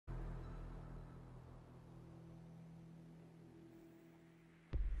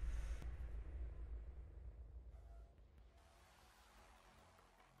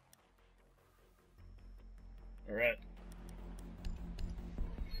Alright.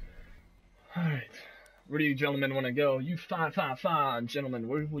 Alright. Where do you gentlemen want to go? You fine gentlemen,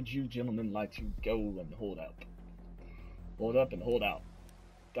 where would you gentlemen like to go and hold up? Hold up and hold out.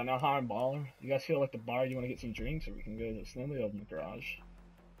 Done a hard baller. You guys feel like the bar you want to get some drinks, or we can go to the Snowmobile in the garage?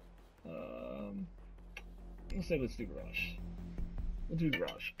 Let's say let's do garage. We'll do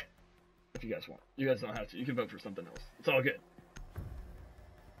garage. If you guys want. You guys don't have to. You can vote for something else. It's all good.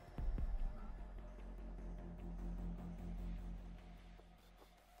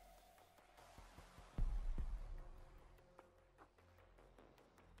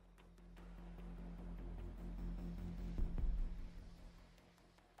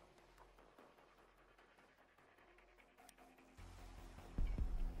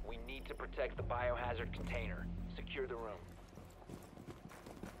 We need to protect the biohazard container. Secure the room.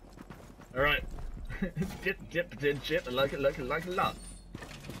 Alright. dip, I like it a lot.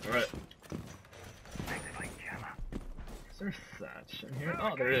 Alright. Is there a thatch in here?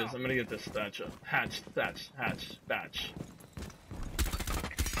 Oh, there is. I'm gonna get this thatch up. Hatch.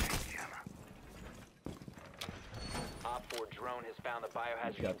 Op 4 drone has found the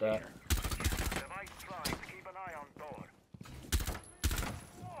biohazard Got container. Device flying. Keep an eye on door.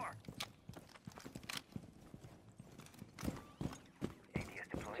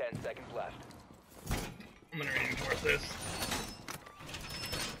 10 seconds left. I'm gonna reinforce this.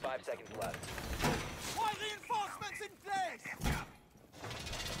 5 seconds left. Why reinforcements in place?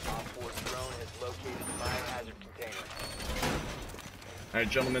 Op 4 drone has located the biohazard container. Alright,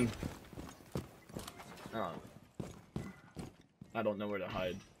 gentlemen. I don't know where to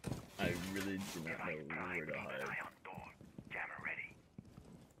hide. I really do not know where to hide.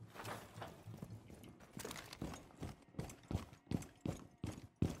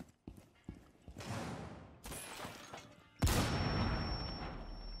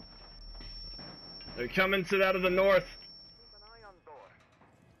 They're coming to out of the north. Keep an eye on door.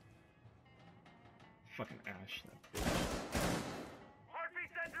 Fucking Ash, that bitch. Heartbeat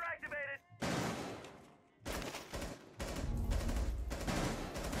sensor activated.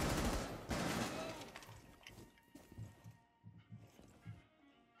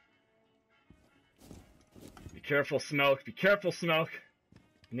 Be careful, Smoke. Be careful, Smoke.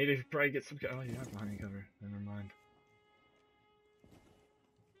 I need to probably get some. Oh, you have behind cover. Never mind.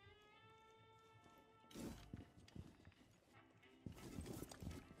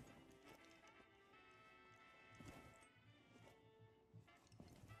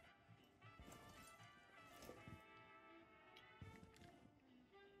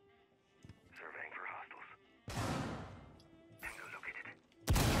 Surveying for hostiles. Tango located.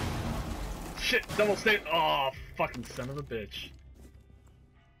 Shit, double state. Oh, fucking son of a bitch.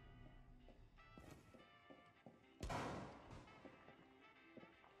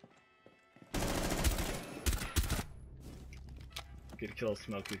 Get a kill,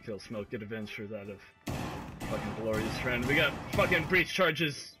 Smoke. Get a kill, Smoke. Get avenged for that of fucking glorious friend. We got fucking breach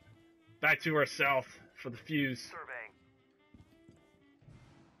charges back to our south for the fuse. Surveying.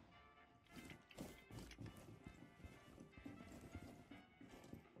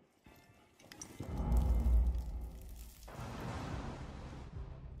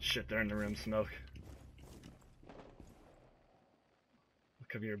 Shit, they're in the room, Smoke. I'll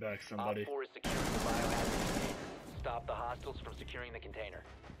cover your back, somebody. Op 4 is securing the biohazard container. Stop the hostiles from securing the container.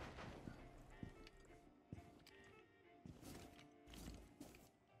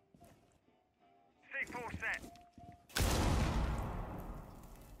 C4 set.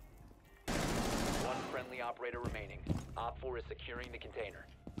 One friendly operator remaining. Op 4 is securing the container.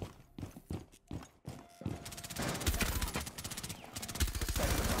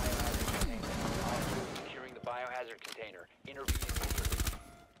 Protect the biohazard container. Op 4 is securing the biohazard container. Intervene immediately.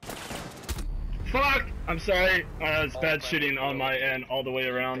 Fuck! I'm sorry. It's bad shooting on my end all the way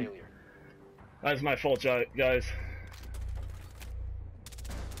around. Failure. That's my fault, guys.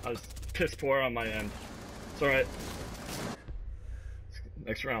 I was piss poor on my end. It's alright.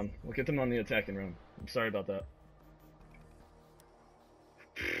 Next round. We'll get them on the attacking room. I'm sorry about that.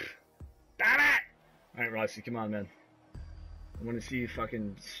 Damn it! Alright, Roxy, come on, man. I want to see you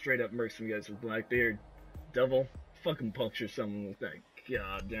fucking straight up murk some guys with Blackbeard. Devil, fucking puncture someone with that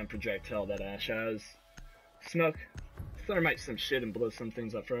goddamn projectile that Ash has. Smoke, thermite some shit and blow some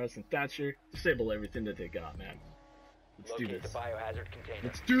things up for us. And Thatcher, disable everything that they got, man. Let's do Locate this. the biohazard container.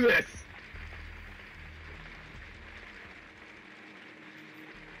 Let's do this!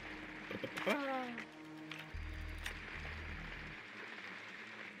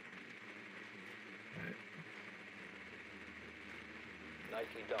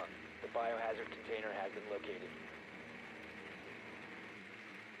 Nicely done. The biohazard container has been located.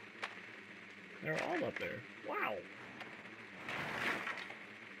 They're all up there. Wow.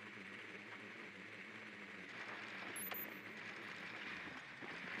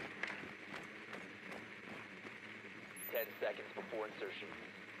 Seconds before insertion.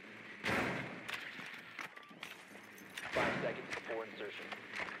 5 seconds before insertion.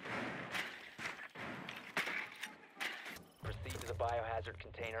 Proceed to the biohazard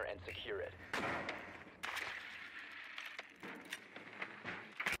container and secure it.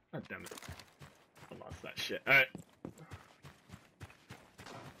 God damn it. I lost that shit. Alright.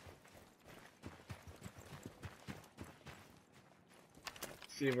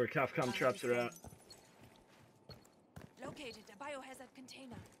 See where Capcom traps are at. Located a biohazard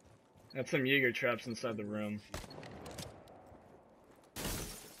container. Got some Jaeger traps inside the room.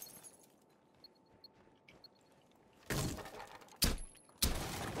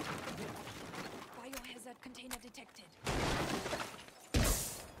 Biohazard container detected.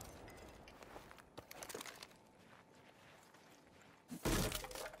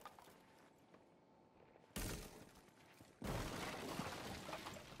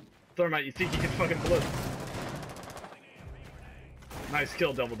 Thermite, you think you can fucking blow? Nice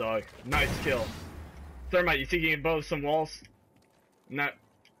kill, Double Dog. Nice kill. Thermite, you think you can blow some walls? Not.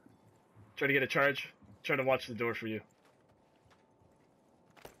 Try to get a charge. Try to watch the door for you.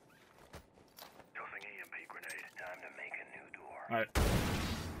 Tossing EMP grenade. Time to make a new door. Alright.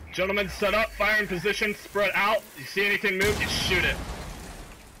 Gentlemen, set up. Fire in position. Spread out. You see anything move, you shoot it.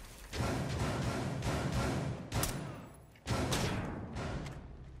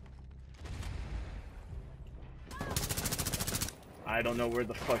 I don't know where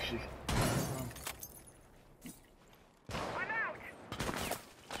the fuck she... I'm out!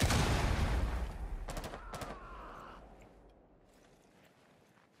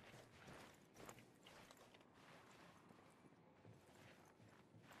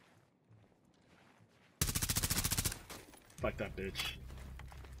 Fuck that bitch.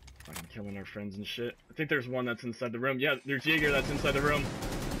 Fucking killing our friends and shit. I think there's one that's inside the room. Yeah, there's Jaeger that's inside the room.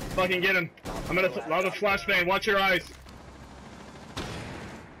 Fucking get him. I'm gonna allow the flashbang. Watch your eyes.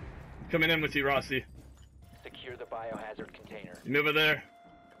 Coming in with you, Rossi. Secure the biohazard container. You move it there.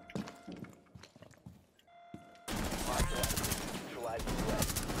 Neutralize the threat.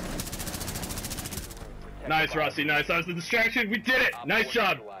 Protect Nice, the Rossi. Nice. That was the distraction. We did it. Nice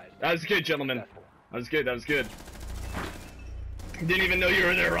job. That was good, gentlemen. That was good. That was good. Didn't even know you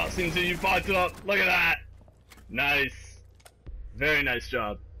were there, Rossi, until you popped up. Look at that. Nice. Very nice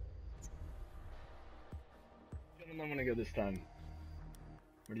job. Gentlemen, I want to go this time.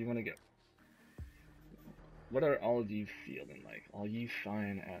 Where do you want to go? What are all of you feeling like? All you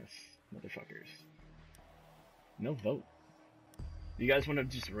fine ass motherfuckers. No vote. You guys want to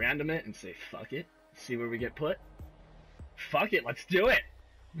just random it and say fuck it? See where we get put? Fuck it, let's do it!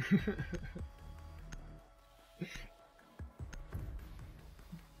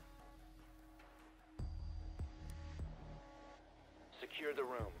 Secure the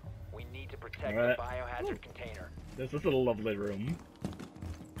room. We need to protect Alright. the biohazard container. This is a lovely room.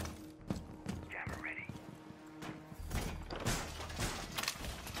 Jammer ready.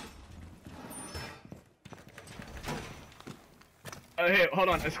 Hey, hold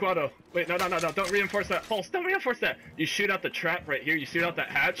on, Esquado. Wait, no, don't reinforce that. Pulse, don't reinforce that. You shoot out the trap right here. You shoot out that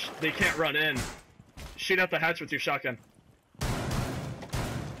hatch. They can't run in. Shoot out the hatch with your shotgun.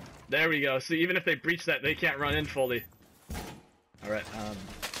 There we go. So even if they breach that, they can't run in fully. Alright,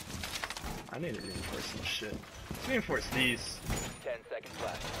 I need to reinforce some shit. Let's reinforce these. 10 seconds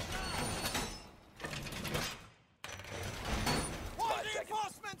left. All 5 seconds.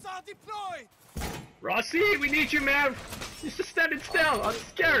 reinforcements are deployed! Rossi, we need you, man! You're just standing still. I'm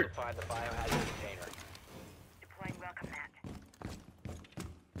scared. Find the biohazard container. Deploying welcome mat.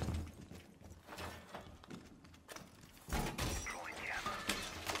 Deploying jammer.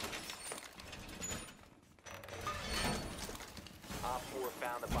 Op 4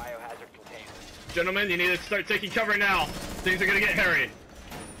 found the biohazard container. Gentlemen, you need to start taking cover now. Things are gonna get hairy.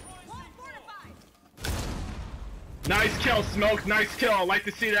 Nice kill, Smoke. Nice kill. I'd like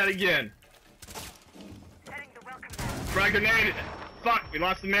to see that again. Setting the welcome mat. Frag grenade. Fuck, we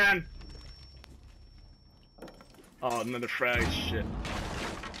lost the man. Oh, another frag. Shit.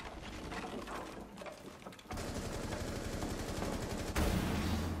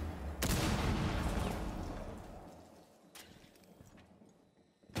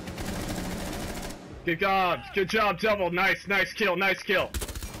 Good job, Double. Nice kill, nice kill.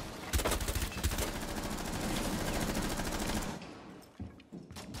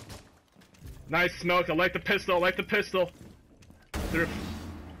 Nice Smoke. I like the pistol. Through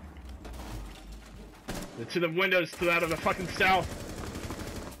to the windows to that of the fucking south.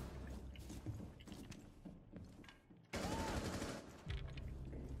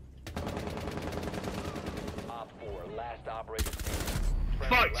 operator standing.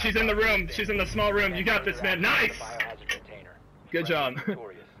 Fuck, she's in the room. She's in the small room. You got this, man. Nice! Good job.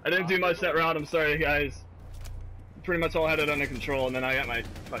 I didn't do much that round. I'm sorry, guys. Pretty much all had it under control, and then I got my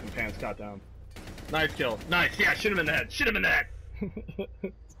fucking pants caught down. Nice kill. Nice. Yeah, shoot him in the head. Shoot him in the head.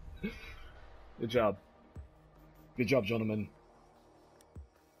 Good job. Good job, gentlemen.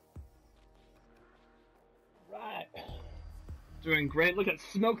 Right. Doing great. Look at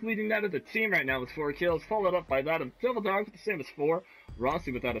Smoke leading that of the team right now with 4 kills, followed up by that of Devil Dog with the same as 4,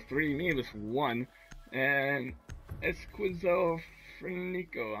 Rossi with that of 3, me with 1, and Smierciozercy.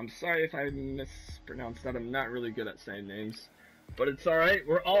 I'm sorry if I mispronounced that. I'm not really good at saying names, but it's alright.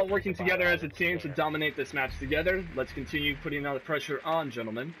 We're all working together as a team to dominate this match together. Let's continue putting all the pressure on,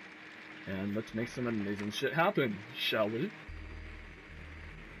 gentlemen, and let's make some amazing shit happen, shall we?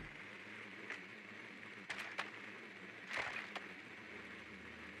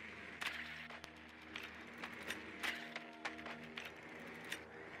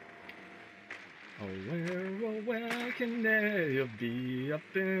 Oh, where can they be up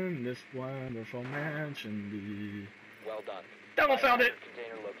in this wonderful mansion be? Well done. Double found it!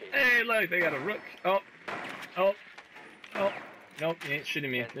 Container located. Hey, look, they got a rook. Oh. Nope, you ain't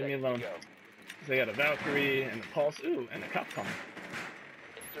shooting me. Leave me alone. They got a Valkyrie and a Pulse. Ooh, and a Capcom.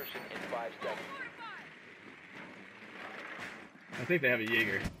 Insertion in 5 seconds. I think they have a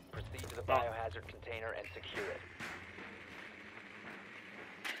Jaeger. Proceed to the biohazard container and secure it.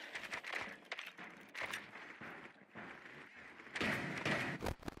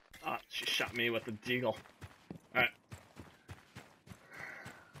 Ah, she shot me with a deagle. Alright.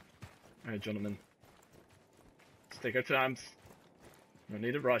 Alright, gentlemen. Let's take our times. No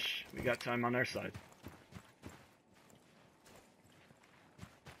need to rush. We got time on our side.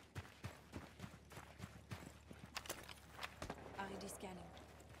 RED scanning.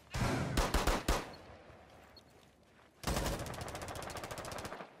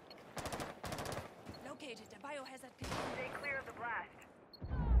 Located a biohazard container. Stay clear of the blast.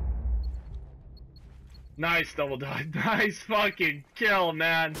 Nice double dog. Nice fucking kill,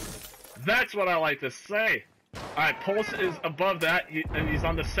 man. That's what I like to say. Alright, Pulse is above that, and he's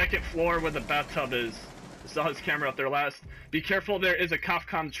on the 2nd floor where the bathtub is. I saw his camera up there last. Be careful, there is a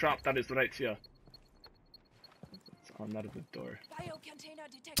Kafkan trap that is right here. It's on that of the door. Bio container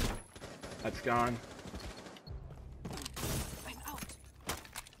detected. That's gone. I'm out.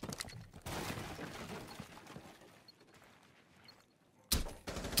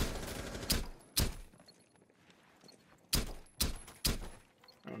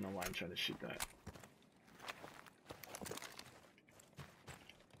 I don't know why I'm trying to shoot that.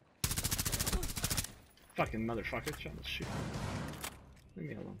 Fucking motherfucker trying to shoot. Leave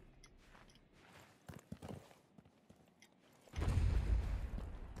me alone.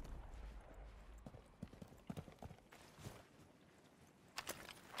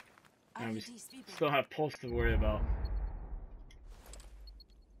 And we RED sweeping. still have Pulse to worry about.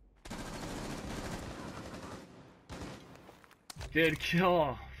 Good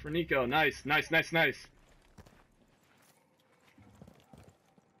kill for Nico. Nice.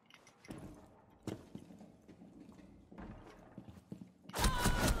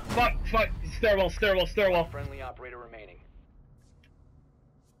 Fuck. Stairwell. Friendly operator remaining.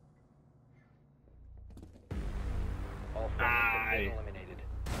 All friendlies have been eliminated.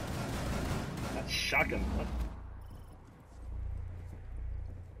 That's shocking. What?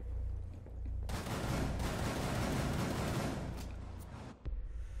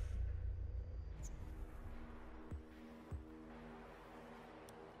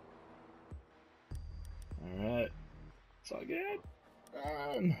 Alright. It's all good.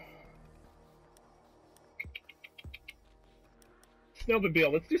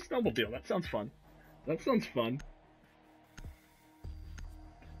 Snowmobile. Let's do snowmobile. That sounds fun. That sounds fun.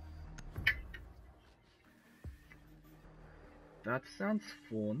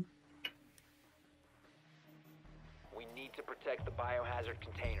 We need to protect the biohazard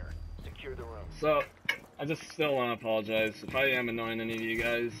container. Secure the room. So, I just still want to apologize. If I am annoying any of you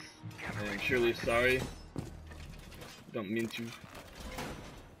guys, I am surely sorry. Don't mean to.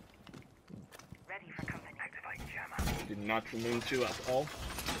 Ready for company. Activate jammer. Did not mean to at all.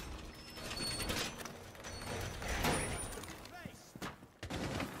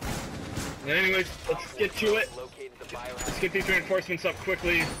 And anyways, let's get to it. Located the Let's biohazard. get these reinforcements up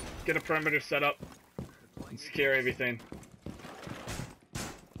quickly. Get a perimeter set up. And secure everything.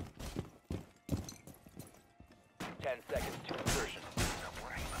 10 seconds to insertion.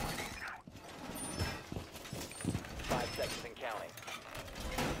 5 seconds and counting.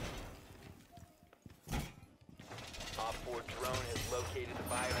 Op 4 drone has located the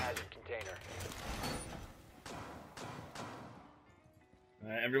biohazard container.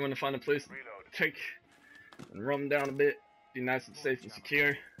 everyone to find a place to take and roam down a bit. Be nice and safe and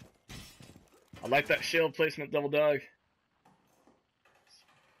secure. I like that shield placement, Double Dog.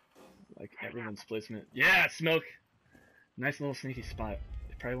 Like everyone's placement. Yeah, Smoke! Nice little sneaky spot.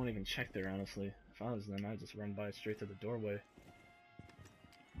 They probably won't even check there, honestly. If I was them, I'd just run by straight to the doorway.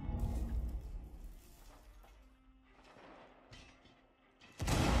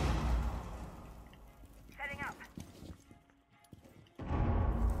 Setting up.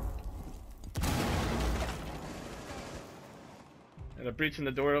 And a breach in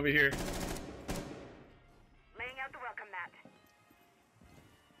the door over here. Laying out the welcome mat.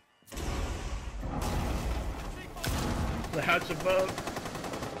 The hatch above.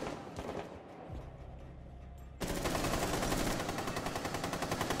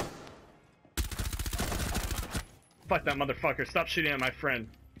 Fuck that motherfucker. Stop shooting at my friend.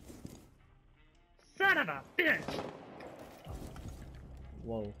 Son of a bitch!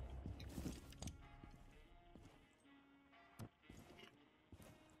 Whoa.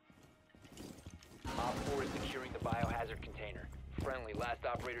 Op 4 is securing the biohazard container. Friendly, last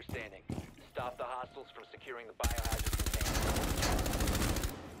operator standing. Stop the hostiles from securing the biohazard container.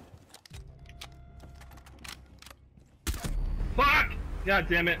 Fuck! God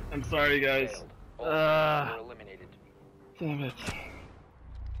damn it. I'm sorry, guys. Failed. All friendlies were eliminated. Damn it.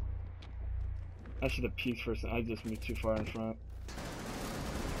 I should have peeked first. I just moved too far in front.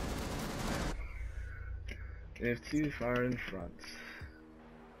 If too far in front.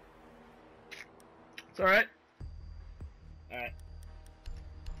 It's alright. Alright.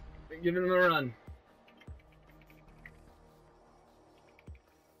 Give him a run.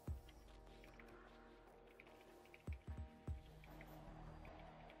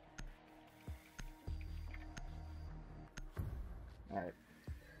 Alright.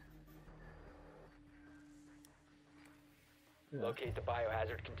 Locate the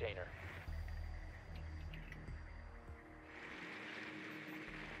biohazard container.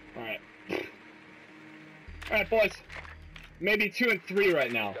 Alright. Alright, boys. Maybe 2 and 3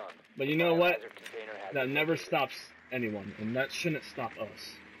 right now. Done. But you know what? Biohazard container has That been never located. stops anyone, and that shouldn't stop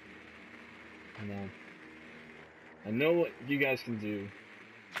us. I know what you guys can do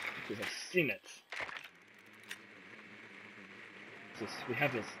because I've seen it. Just we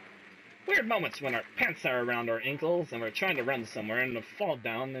have this weird moments when our pants are around our ankles and we're trying to run somewhere and we fall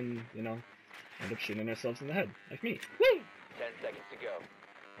down and end up shooting ourselves in the head, like me. Woo! 10 seconds to go.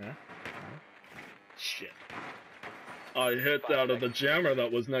 Yeah. Shit. I hit out of the jammer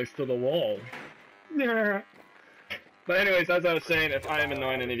that was next to the wall. Yeah. But anyways, as I was saying, if I am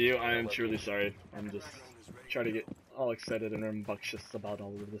annoying any of you, I am truly sorry. I'm just trying to get all excited and rambunctious about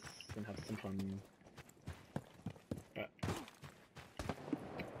all of this and have some fun.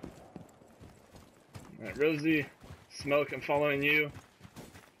 Alright, Rosie, Smoke, I'm following you.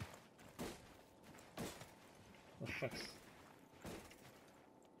 Oh, fuck.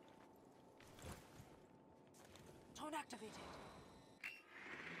 Drone activated.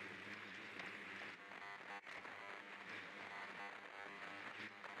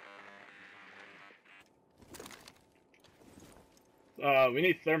 We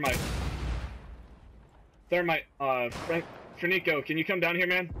need thermite. Thermite, Frenico, can you come down here,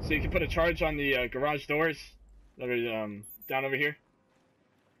 man? So you can put a charge on the garage doors that are down over here.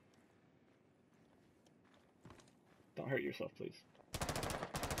 Don't hurt yourself, please.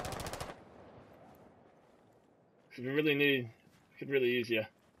 Cause we really need, could really use you.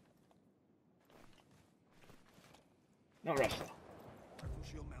 Not rush though. Rifle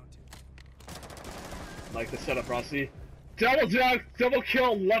shield mounted. Like the setup, Rossi. Double jump, double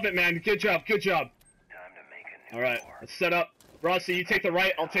kill, love it, man. Good job, good job. Time to make a new All right, door. let's set up. Rossi, you take the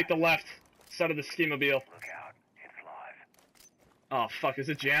right, I'll take the left. Side of the ski-mobile. Look out. It's live. Oh fuck, is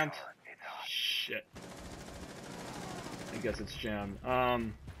it jammed? It's hot. Shit. I guess it's jammed.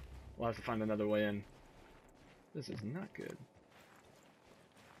 We'll have to find another way in. This is not good.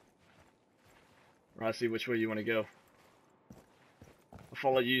 Rossi, which way you want to go? I'll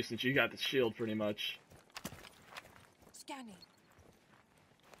follow you since you got the shield pretty much. Scanning.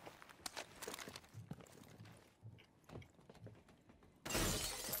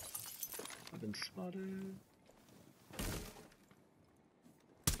 I've been spotted.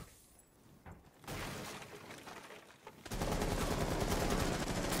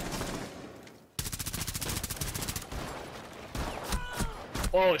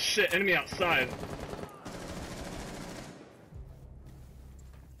 Oh shit, enemy outside.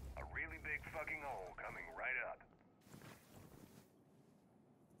 A really big fucking hole coming right up.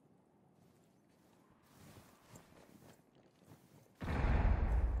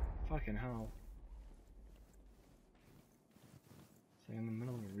 Fucking hell. Stay in the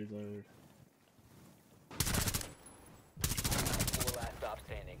middle and reload. 4 last stop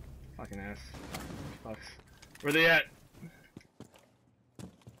standing. Fucking ass. Fucks. Where they at?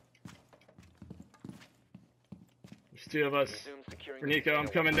 There's 2 of us. Resume securing Nico, I'm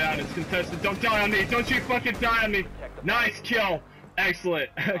the coming down. It's contested. Don't die on me. Don't you fucking die on me. Nice kill. Excellent.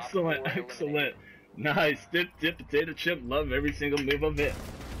 Excellent. Excellent. Nice. Dip, potato chip. Love every single move of it.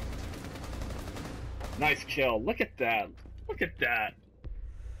 Nice kill. Look at that. Look at that.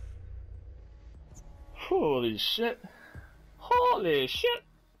 Holy shit. Holy shit.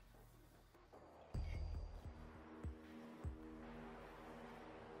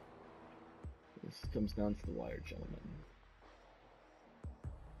 This comes down to the wire, gentlemen.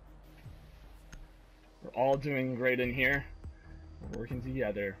 We're all doing great in here. We're working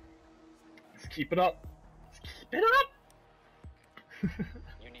together. Let's keep it up. Let's keep it up!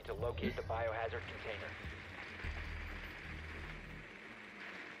 You need to locate the biohazard container.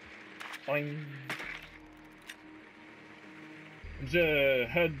 Boing. I'm gonna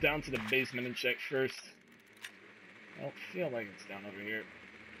head down to the basement and check first. I don't feel like it's down over here.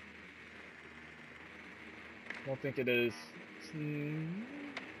 Don't think it is. It's,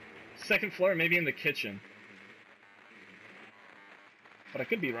 second floor, maybe in the kitchen. But I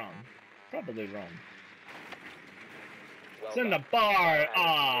could be wrong. Probably wrong. It's in the bar!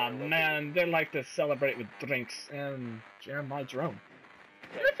 Aw, man, they like to celebrate with drinks and Jeremiah Jerome.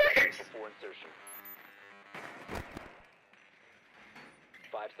 10 seconds before insertion.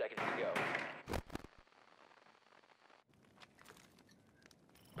 5 seconds to go.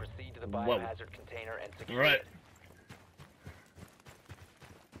 Proceed to the biohazard container and secure Alright. it.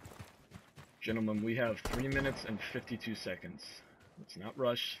 Gentlemen, we have 3 minutes and 52 seconds. Let's not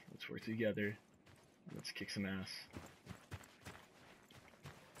rush. Let's work together. Let's kick some ass.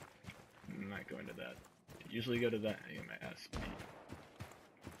 I'm not going to that. I usually go to that. I get my ass beat.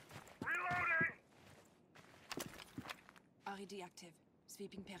 RED active.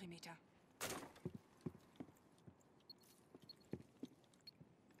 Sweeping perimeter.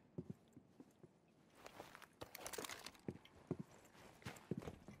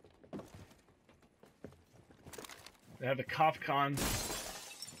 They have a cough con.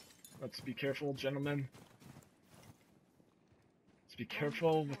 Let's be careful, gentlemen. Let's be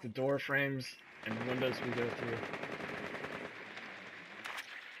careful with the door frames and windows we go through.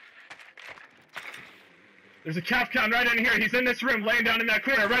 There's a Capcom right in here. He's in this room, laying down in that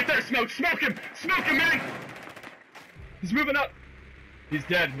corner. Right there, Smoke. Smoke him! Smoke him, man! He's moving up. He's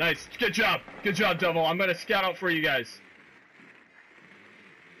dead. Nice. Good job. Good job, Devil. I'm gonna scout out for you guys.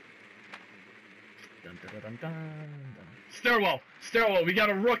 Dun, dun, dun, dun, dun. Stairwell. Stairwell. We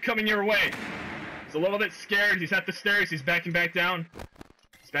got a rook coming your way. He's a little bit scared. He's at the stairs. He's backing back down.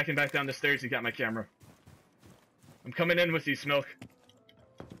 He's backing back down the stairs. He got my camera. I'm coming in with you, Smoke.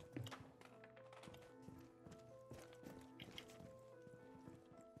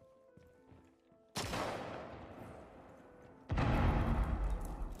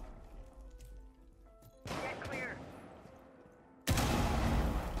 Get clear.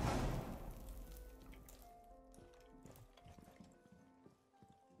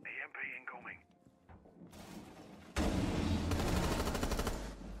 EMP incoming.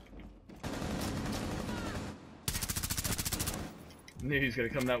 Knew he was gonna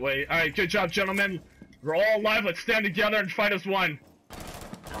come that way. Alright, good job, gentlemen. We're all alive. Let's stand together and fight as one.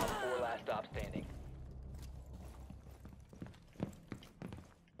 Top 4 last stop standing.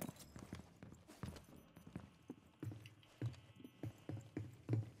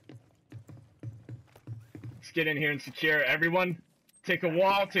 Let's get in here and secure. Everyone, take a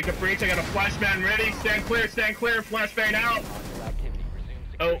wall, take a breach. I got a flashbang ready. Stand clear, flashbang out. Hostile activity. Resume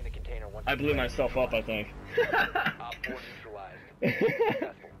Oh, securing the container once I blew it's ready. myself up, I think. Op 4 neutralized.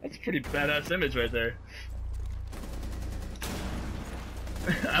 Successful. That's a pretty badass image right there.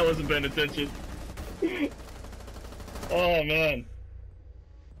 I wasn't paying attention. Oh, man.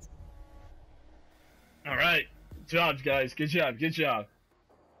 Alright. Good job, guys. Good job. Good job.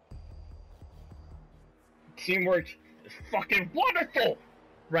 Teamwork is fucking wonderful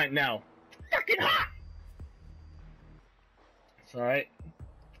right now. Fucking hot! It's alright.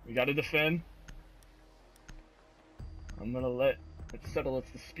 We gotta defend. I'm gonna let it settle its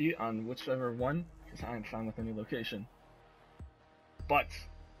dispute on whichever one, because I am fine with any location. But,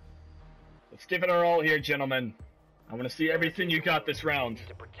 let's give it our all here, gentlemen. I want to see everything you got this round.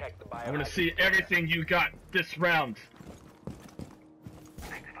 To protect the I want biohazard to see container. everything you got this round.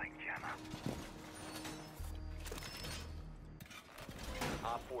 Activating jammer.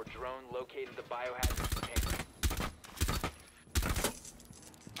 Op 4 drone located the biohazard container.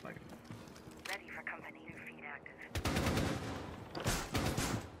 Ready for company. New feed active.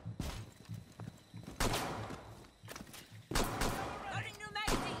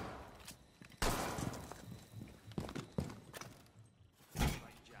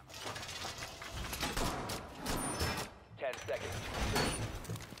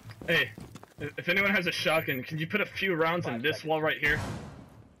 Hey, if anyone has a shotgun, can you put a few rounds in this wall right here?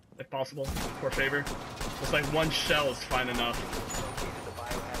 If possible, for favor. Just like one shell is fine enough.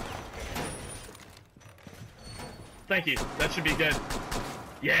 Thank you. That should be good.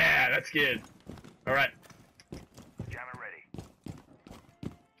 Yeah, that's good. Alright. Jammer ready.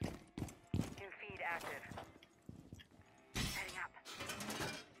 New feed active. Heading up.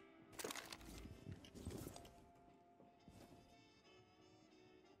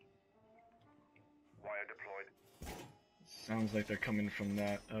 Wire deployed. Sounds like they're coming from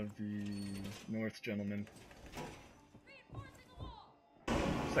that of the north, gentlemen.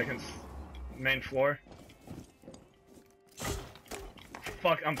 Second, main floor.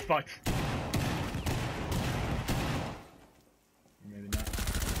 Fuck, I'm fucked. Maybe not.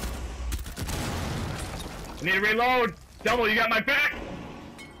 I need to reload! Double, you got my back?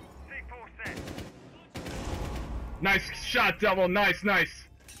 C4 set. Nice shot, Double. Nice, nice.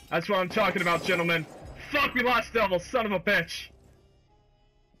 That's what I'm talking about, gentlemen. Fuck, we lost Double, son of a bitch.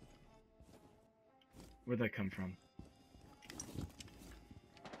 Where'd that come from?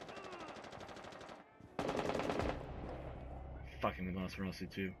 Fucking, we lost Rossi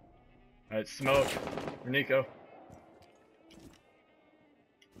too. Alright, smoke. Nico.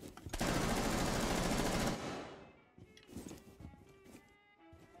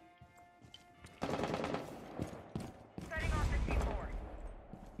 Setting off the C4.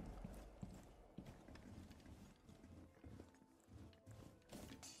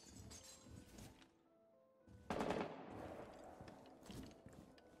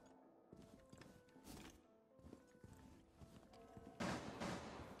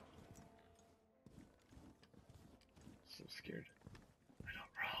 So scared. I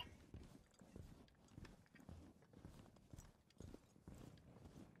don't roll.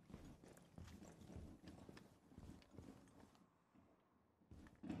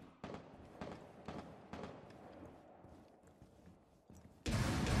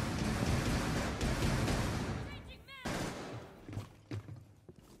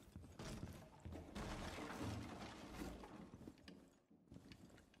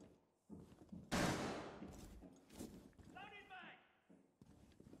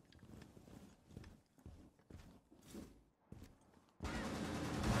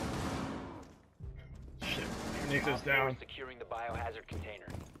 Shit. Nico's down. Securing the biohazard container.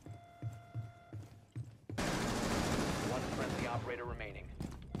 One friendly operator remaining.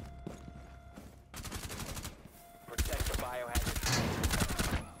 Protect the biohazard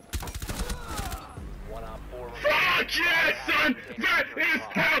container. One op 4 remaining. Fuck yeah, son! That is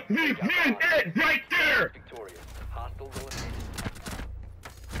how we win it right there! Victorious. Hostile eliminated.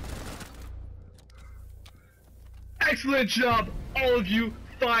 Excellent job, all of you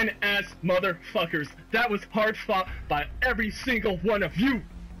fine ass motherfuckers. That was hard fought by every single one of you.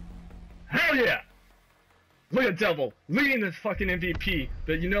 Hell yeah! Look at Devil, leading this fucking MVP.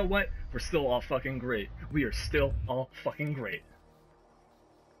 But you know what? We're still all fucking great. We are still all fucking great.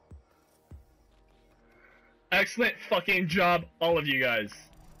 Excellent fucking job, all of you guys.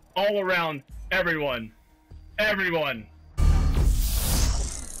 All around, everyone. Everyone.